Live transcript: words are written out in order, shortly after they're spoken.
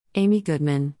Amy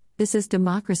Goodman, this is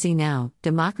Democracy Now!,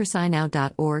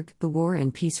 democracynow.org, The War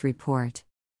and Peace Report.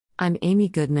 I'm Amy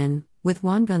Goodman, with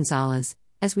Juan Gonzalez,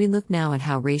 as we look now at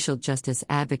how racial justice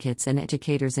advocates and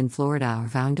educators in Florida are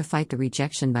vowing to fight the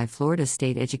rejection by Florida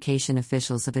state education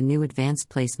officials of a new advanced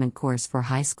placement course for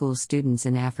high school students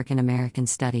in African American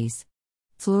studies.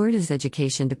 Florida's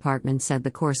Education Department said the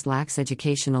course lacks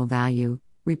educational value,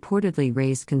 reportedly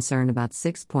raised concern about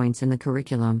 6 points in the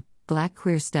curriculum: Black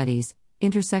queer studies,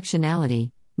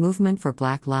 intersectionality, movement for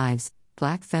Black lives,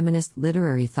 Black feminist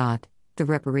literary thought, the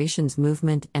reparations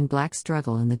movement, and Black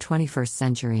struggle in the 21st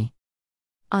century.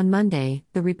 On Monday,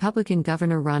 the Republican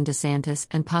Governor Ron DeSantis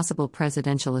and possible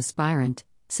presidential aspirant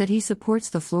said he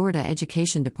supports the Florida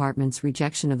Education Department's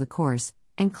rejection of the course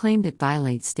and claimed it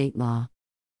violates state law.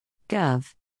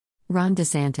 Gov. Ron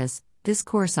DeSantis, this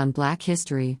course on Black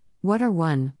history,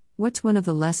 what's one of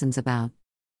the lessons about?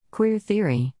 Queer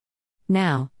theory.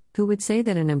 Now, who would say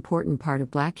that an important part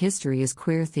of Black history is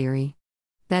queer theory?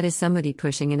 That is somebody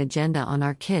pushing an agenda on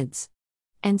our kids.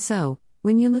 And so,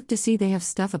 when you look to see they have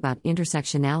stuff about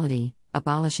intersectionality,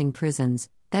 abolishing prisons,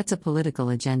 that's a political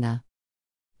agenda.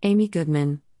 Amy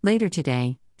Goodman, later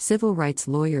today, civil rights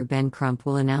lawyer Ben Crump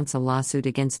will announce a lawsuit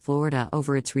against Florida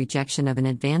over its rejection of an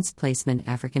advanced placement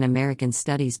African American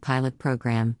Studies pilot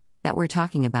program that we're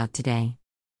talking about today.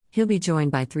 He'll be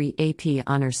joined by 3 AP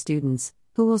honor students,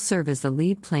 who will serve as the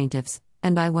lead plaintiffs,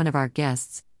 and by one of our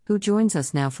guests, who joins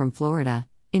us now from Florida,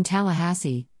 in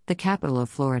Tallahassee, the capital of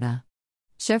Florida.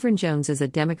 Chevron Jones is a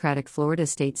Democratic Florida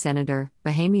state senator,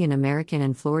 Bahamian American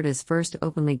and Florida's first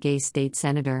openly gay state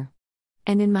senator.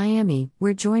 And in Miami,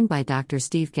 we're joined by Dr.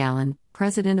 Steve Gallen,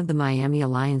 president of the Miami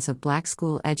Alliance of Black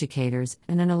School Educators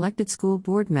and an elected school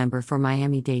board member for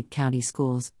Miami-Dade County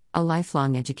Schools, a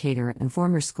lifelong educator and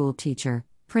former school teacher,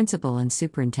 principal and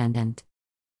superintendent.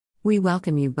 We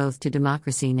welcome you both to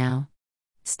Democracy Now!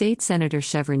 State Senator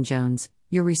Chevron Jones,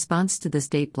 your response to the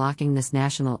state blocking this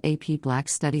national AP Black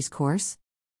Studies course?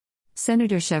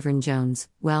 Senator Chevron Jones,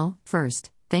 well,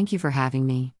 first, thank you for having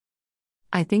me.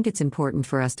 I think it's important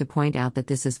for us to point out that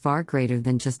this is far greater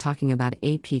than just talking about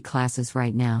AP classes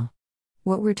right now.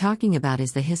 What we're talking about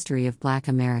is the history of Black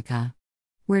America.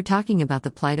 We're talking about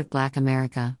the plight of Black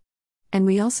America. And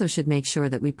we also should make sure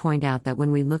that we point out that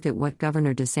when we look at what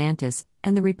Governor DeSantis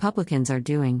and the Republicans are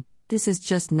doing, this is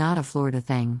just not a Florida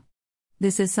thing.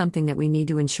 This is something that we need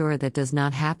to ensure that does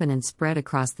not happen and spread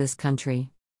across this country.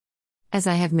 As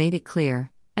I have made it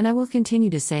clear, and I will continue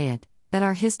to say it, that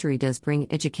our history does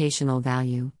bring educational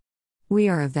value. We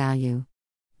are of value.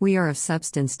 We are of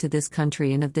substance to this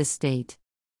country and of this state.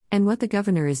 And what the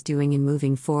governor is doing in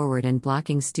moving forward and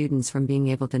blocking students from being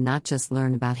able to not just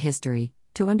learn about history,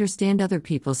 to understand other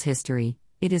people's history,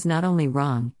 it is not only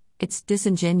wrong, it's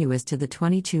disingenuous to the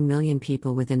 22 million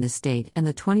people within the state and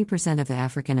the 20% of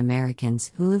African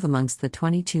Americans who live amongst the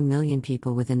 22 million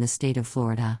people within the state of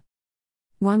Florida.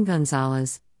 Juan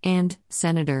Gonzalez, and,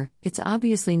 Senator, it's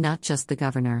obviously not just the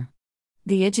governor.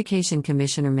 The Education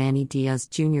Commissioner Manny Diaz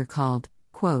Jr. called,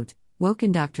 quote, woke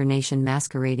indoctrination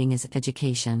masquerading as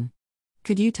education.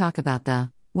 Could you talk about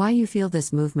why you feel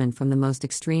this movement from the most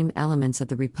extreme elements of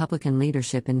the Republican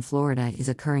leadership in Florida is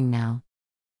occurring now?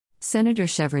 Senator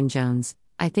Chevron Jones,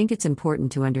 I think it's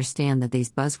important to understand that these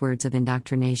buzzwords of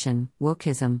indoctrination,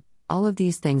 wokeism, all of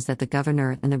these things that the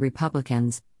governor and the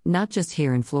Republicans, not just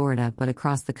here in Florida but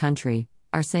across the country,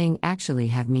 are saying actually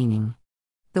have meaning.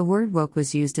 The word woke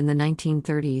was used in the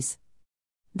 1930s.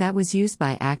 That was used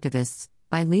by activists,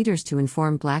 by leaders to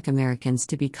inform Black Americans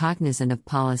to be cognizant of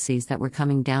policies that were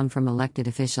coming down from elected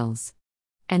officials.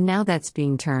 And now that's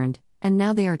being turned, and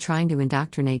now they are trying to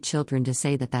indoctrinate children to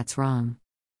say that that's wrong.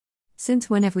 Since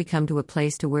when have we come to a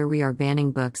place to where we are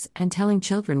banning books and telling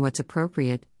children what's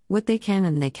appropriate, what they can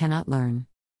and they cannot learn?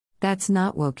 That's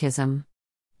not wokeism.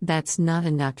 That's not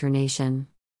indoctrination.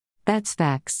 That's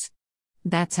facts.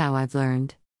 That's how I've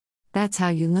learned. That's how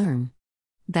you learn.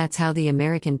 That's how the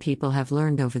American people have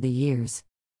learned over the years.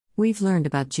 We've learned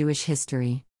about Jewish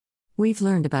history. We've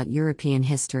learned about European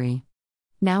history.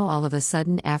 Now all of a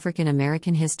sudden African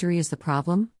American history is the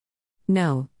problem?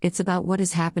 No, it's about what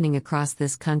is happening across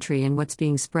this country and what's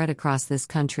being spread across this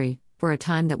country, for a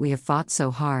time that we have fought so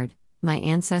hard, my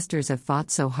ancestors have fought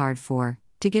so hard for,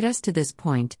 to get us to this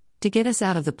point, to get us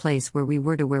out of the place where we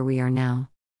were to where we are now.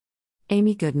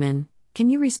 Amy Goodman, can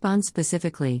you respond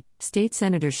specifically, State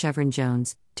Senator Chevron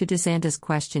Jones, to DeSantis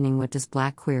questioning what does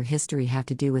Black queer history have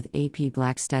to do with AP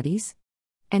Black Studies?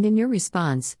 And in your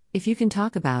response, if you can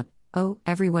talk about,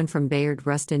 everyone from Bayard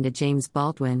Rustin to James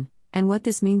Baldwin, and what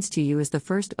this means to you as the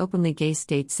first openly gay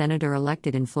state senator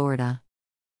elected in Florida.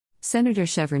 Senator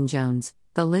Chevron Jones,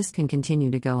 the list can continue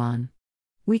to go on.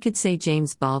 We could say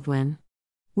James Baldwin.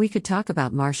 We could talk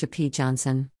about Marsha P.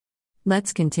 Johnson.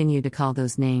 Let's continue to call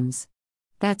those names.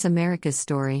 That's America's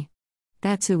story.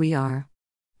 That's who we are.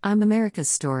 I'm America's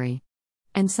story.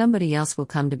 And somebody else will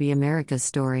come to be America's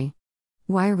story.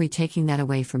 Why are we taking that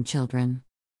away from children?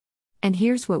 And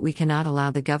here's what we cannot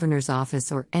allow the governor's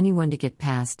office or anyone to get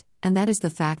past, and that is the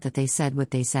fact that they said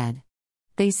what they said.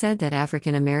 They said that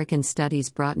African American studies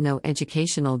brought no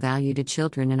educational value to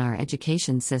children in our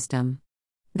education system.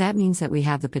 That means that we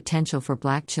have the potential for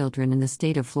Black children in the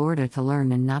state of Florida to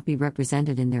learn and not be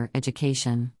represented in their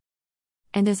education.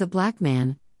 And as a Black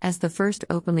man, as the first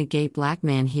openly gay Black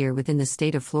man here within the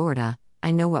state of Florida,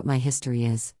 I know what my history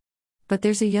is. But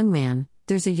there's a young man,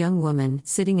 there's a young woman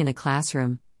sitting in a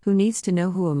classroom who needs to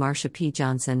know who a Marsha P.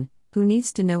 Johnson, who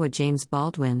needs to know a James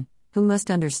Baldwin, who must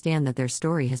understand that their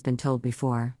story has been told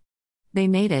before. They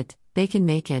made it, they can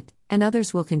make it, and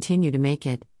others will continue to make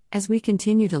it, as we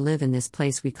continue to live in this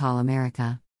place we call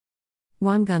America.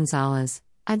 Juan Gonzalez,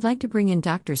 I'd like to bring in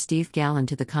Dr. Steve Gallen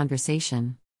to the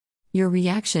conversation. Your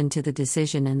reaction to the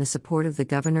decision and the support of the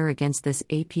governor against this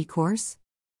AP course?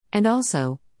 And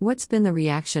also, what's been the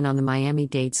reaction on the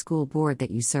Miami-Dade School Board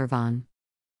that you serve on?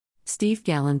 Steve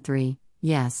Gallen 3,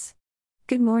 yes.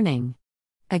 Good morning.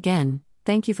 Again,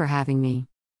 thank you for having me.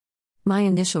 My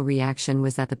initial reaction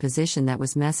was that the position that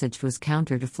was messaged was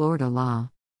counter to Florida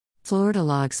law. Florida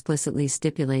law explicitly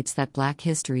stipulates that Black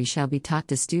history shall be taught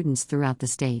to students throughout the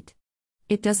state.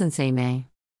 It doesn't say may.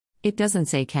 It doesn't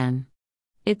say can.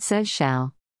 It says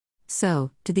shall.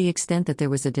 So, to the extent that there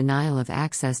was a denial of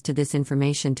access to this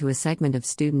information to a segment of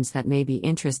students that may be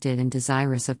interested and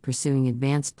desirous of pursuing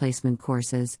advanced placement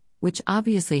courses, which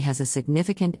obviously has a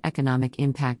significant economic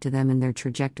impact to them in their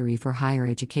trajectory for higher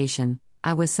education,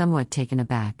 I was somewhat taken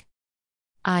aback.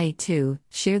 I, too,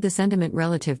 share the sentiment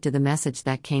relative to the message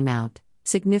that came out,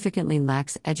 significantly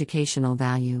lacks educational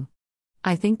value.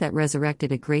 I think that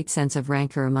resurrected a great sense of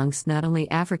rancor amongst not only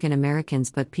African Americans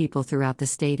but people throughout the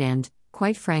state and,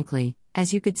 quite frankly,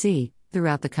 as you could see,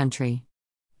 throughout the country.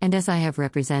 And as I have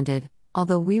represented,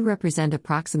 although we represent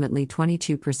approximately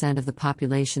 22% of the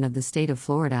population of the state of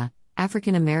Florida,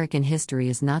 African American history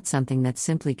is not something that's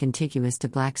simply contiguous to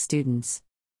Black students.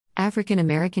 African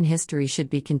American history should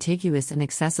be contiguous and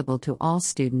accessible to all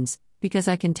students, because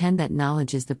I contend that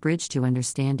knowledge is the bridge to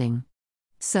understanding.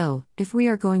 So, if we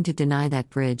are going to deny that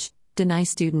bridge, deny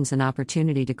students an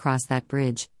opportunity to cross that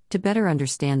bridge, to better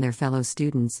understand their fellow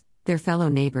students, their fellow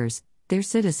neighbors, their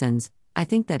citizens, I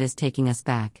think that is taking us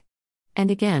back.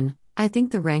 And again, I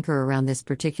think the rancor around this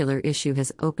particular issue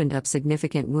has opened up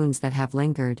significant wounds that have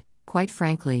lingered, quite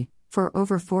frankly, for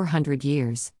over 400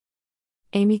 years.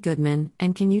 Amy Goodman,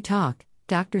 and can you talk,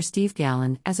 Dr. Steve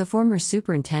Gallen, as a former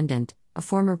superintendent, a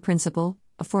former principal,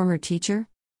 a former teacher?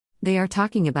 They are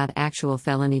talking about actual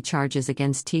felony charges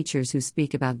against teachers who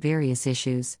speak about various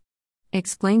issues.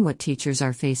 Explain what teachers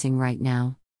are facing right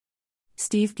now.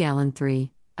 Steve Gallen 3,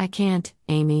 I can't,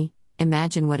 Amy,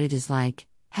 imagine what it is like,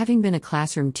 having been a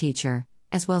classroom teacher,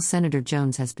 as well Senator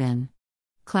Jones has been.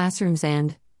 Classrooms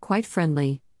and, quite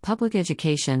friendly, public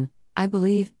education, I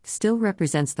believe, still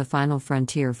represents the final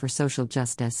frontier for social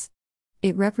justice.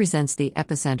 It represents the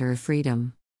epicenter of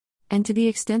freedom. And to the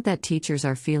extent that teachers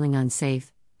are feeling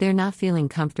unsafe, they're not feeling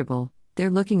comfortable, they're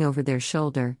looking over their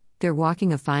shoulder, they're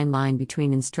walking a fine line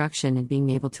between instruction and being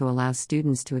able to allow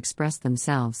students to express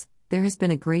themselves, there has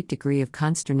been a great degree of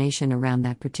consternation around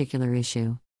that particular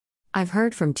issue. I've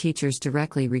heard from teachers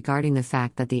directly regarding the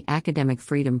fact that the academic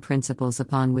freedom principles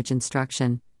upon which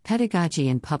instruction, pedagogy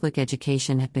and public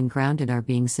education have been grounded are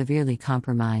being severely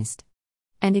compromised.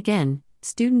 And again,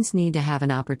 students need to have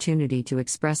an opportunity to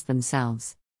express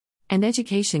themselves. And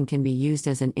education can be used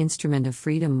as an instrument of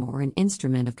freedom or an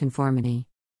instrument of conformity.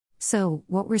 So,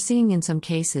 what we're seeing in some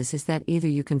cases is that either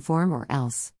you conform or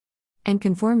else. And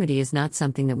conformity is not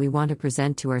something that we want to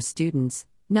present to our students,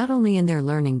 not only in their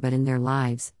learning but in their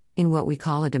lives, in what we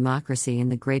call a democracy in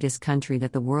the greatest country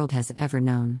that the world has ever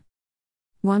known.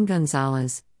 Juan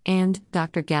Gonzalez, and,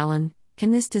 Dr. Gallen,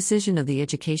 can this decision of the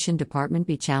Education Department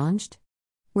be challenged?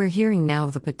 We're hearing now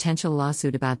of a potential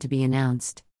lawsuit about to be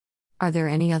announced. Are there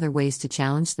any other ways to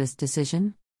challenge this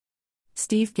decision?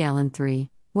 Steve Gallen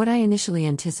 3, what I initially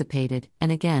anticipated,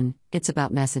 and again, it's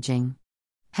about messaging.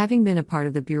 Having been a part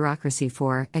of the bureaucracy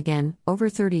for, again, over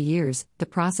 30 years, the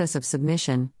process of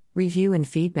submission, review and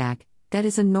feedback, that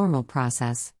is a normal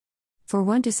process. For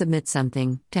one to submit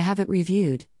something, to have it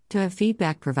reviewed, to have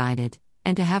feedback provided,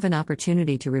 and to have an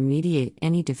opportunity to remediate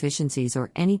any deficiencies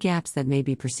or any gaps that may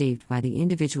be perceived by the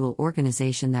individual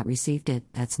organization that received it,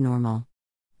 that's normal.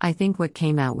 I think what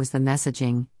came out was the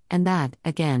messaging, and that,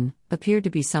 again, appeared to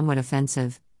be somewhat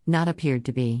offensive, not appeared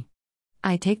to be.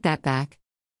 I take that back.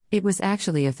 It was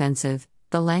actually offensive,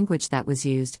 the language that was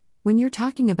used, when you're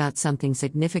talking about something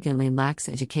significantly lacks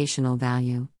educational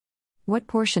value. What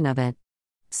portion of it?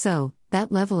 So,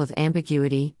 that level of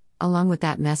ambiguity, along with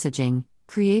that messaging,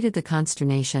 created the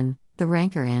consternation, the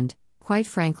rancor and, quite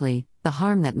frankly, the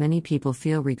harm that many people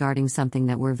feel regarding something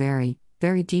that we're very,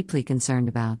 very deeply concerned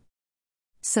about.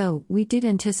 So, we did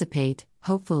anticipate,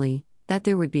 hopefully, that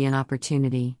there would be an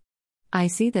opportunity. I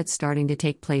see that starting to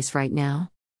take place right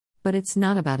now. But it's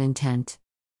not about intent.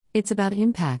 It's about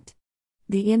impact.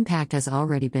 The impact has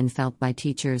already been felt by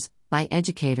teachers, by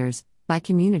educators, by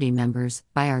community members,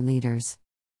 by our leaders.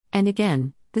 And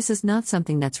again, this is not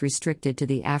something that's restricted to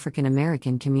the African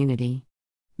American community.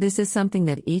 This is something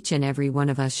that each and every one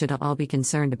of us should all be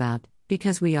concerned about,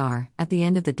 because we are, at the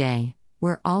end of the day,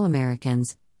 we're all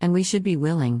Americans, and we should be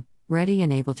willing, ready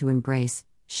and able to embrace,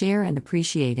 share and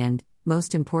appreciate and,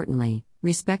 most importantly,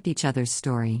 respect each other's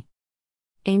story.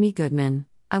 Amy Goodman,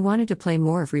 I wanted to play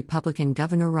more of Republican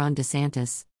Governor Ron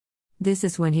DeSantis. This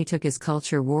is when he took his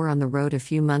culture war on the road a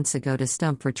few months ago to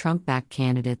stump for Trump-backed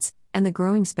candidates, and the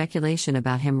growing speculation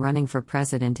about him running for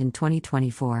president in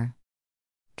 2024.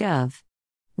 Gov.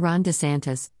 Ron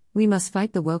DeSantis, we must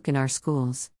fight the woke in our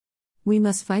schools. We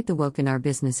must fight the woke in our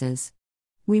businesses.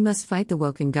 We must fight the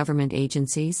woke in government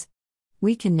agencies.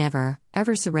 We can never,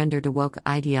 ever surrender to woke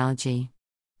ideology.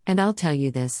 And I'll tell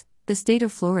you this, the state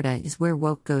of Florida is where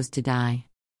woke goes to die.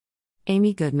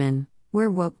 Amy Goodman, where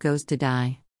woke goes to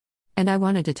die. And I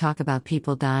wanted to talk about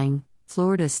people dying,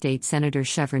 Florida State Senator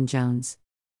Chevron Jones.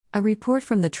 A report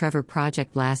from the Trevor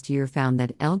Project last year found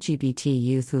that LGBT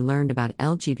youth who learned about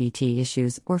LGBT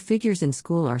issues or figures in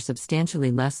school are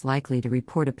substantially less likely to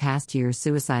report a past year's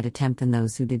suicide attempt than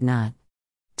those who did not.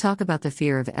 Talk about the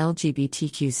fear of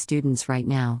LGBTQ students right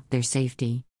now, their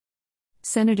safety.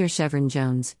 Senator Chevron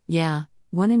Jones, yeah,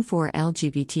 1 in 4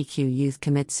 LGBTQ youth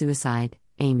commit suicide,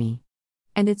 Amy.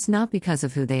 And it's not because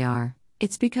of who they are,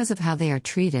 it's because of how they are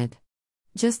treated.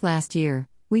 Just last year,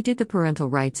 we did the Parental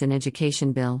Rights in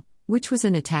Education bill, which was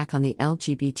an attack on the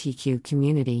LGBTQ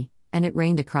community, and it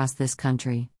rained across this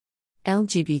country.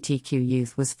 LGBTQ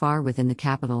youth was far within the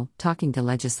Capitol, talking to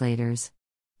legislators.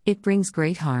 It brings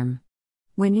great harm.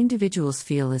 When individuals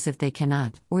feel as if they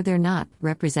cannot, or they're not,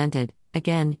 represented,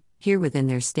 again, here within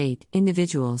their state,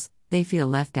 individuals, they feel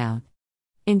left out.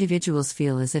 Individuals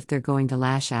feel as if they're going to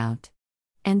lash out.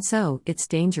 And so, it's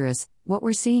dangerous, what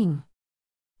we're seeing.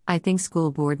 I think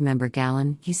school board member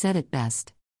Gallen, he said it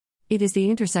best. It is the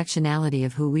intersectionality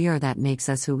of who we are that makes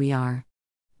us who we are.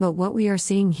 But what we are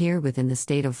seeing here within the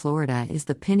state of Florida is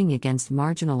the pinning against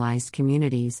marginalized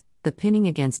communities, the pinning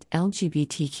against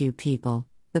LGBTQ people,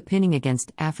 the pinning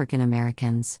against African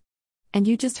Americans. And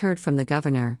you just heard from the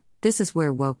governor, this is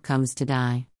where woke comes to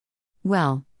die.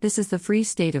 Well, this is the free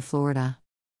state of Florida.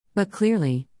 But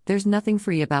clearly, there's nothing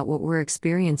free about what we're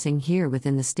experiencing here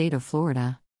within the state of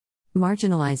Florida.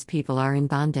 Marginalized people are in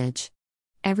bondage.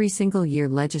 Every single year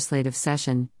legislative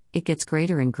session, it gets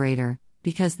greater and greater,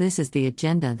 because this is the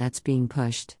agenda that's being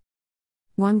pushed.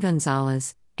 Juan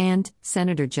Gonzalez, and,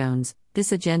 Senator Jones,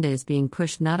 this agenda is being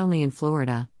pushed not only in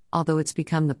Florida, although it's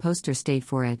become the poster state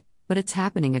for it, but it's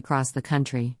happening across the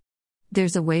country.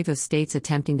 There's a wave of states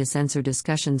attempting to censor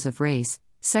discussions of race,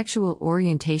 sexual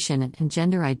orientation and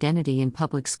gender identity in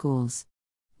public schools.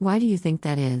 Why do you think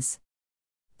that is?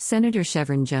 Senator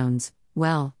Chevron Jones,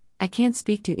 well, I can't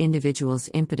speak to individuals'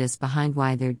 impetus behind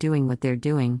why they're doing what they're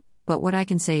doing, but what I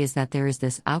can say is that there is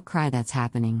this outcry that's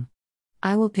happening.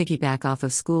 I will piggyback off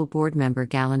of school board member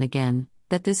Gallen again,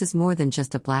 that this is more than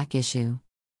just a black issue.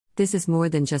 This is more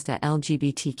than just a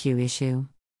LGBTQ issue.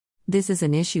 This is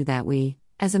an issue that we,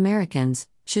 as Americans,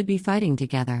 should be fighting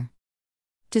together.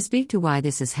 To speak to why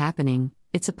this is happening,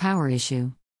 it's a power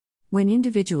issue. When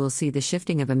individuals see the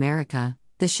shifting of America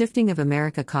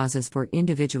causes for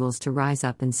individuals to rise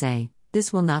up and say,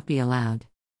 this will not be allowed.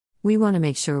 We want to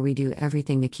make sure we do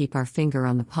everything to keep our finger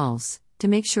on the pulse, to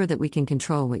make sure that we can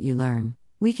control what you learn,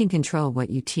 we can control what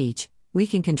you teach, we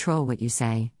can control what you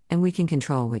say, and we can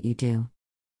control what you do.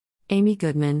 Amy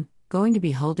Goodman, going to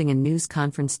be holding a news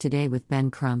conference today with Ben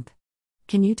Crump.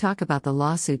 Can you talk about the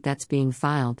lawsuit that's being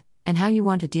filed, and how you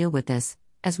want to deal with this,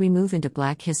 as we move into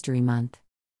Black History Month?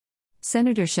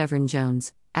 Senator Chevron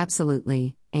Jones,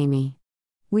 absolutely, Amy.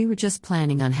 We were just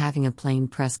planning on having a plain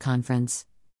press conference.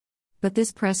 But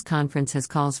this press conference has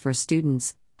calls for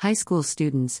students, high school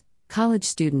students, college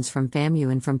students from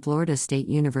FAMU and from Florida State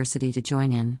University to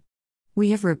join in.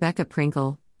 We have Rebecca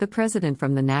Prinkle, the president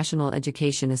from the National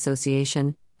Education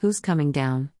Association, who's coming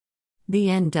down. The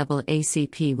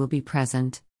NAACP will be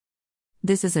present.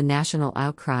 This is a national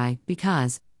outcry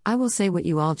because, I will say what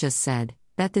you all just said,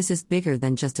 that this is bigger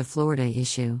than just a Florida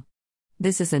issue.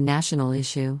 This is a national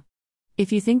issue.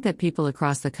 If you think that people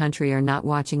across the country are not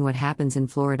watching what happens in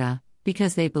Florida,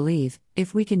 because they believe,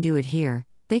 if we can do it here,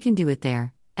 they can do it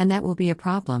there, and that will be a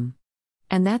problem.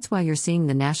 And that's why you're seeing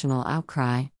the national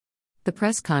outcry. The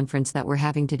press conference that we're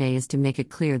having today is to make it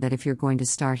clear that if you're going to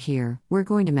start here, we're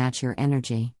going to match your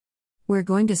energy. We're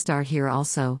going to start here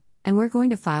also, and we're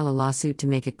going to file a lawsuit to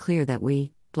make it clear that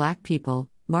we, Black people,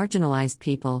 marginalized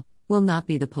people, will not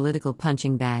be the political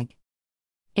punching bag.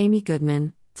 Amy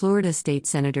Goodman, Florida State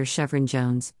Senator Chevron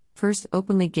Jones, first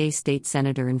openly gay state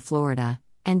senator in Florida,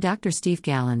 and Dr. Steve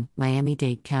Gallen,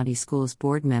 Miami-Dade County Schools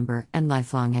board member and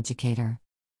lifelong educator.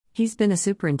 He's been a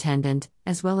superintendent,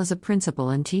 as well as a principal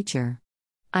and teacher.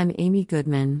 I'm Amy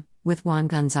Goodman, with Juan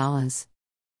Gonzalez.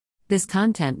 This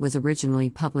content was originally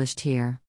published here.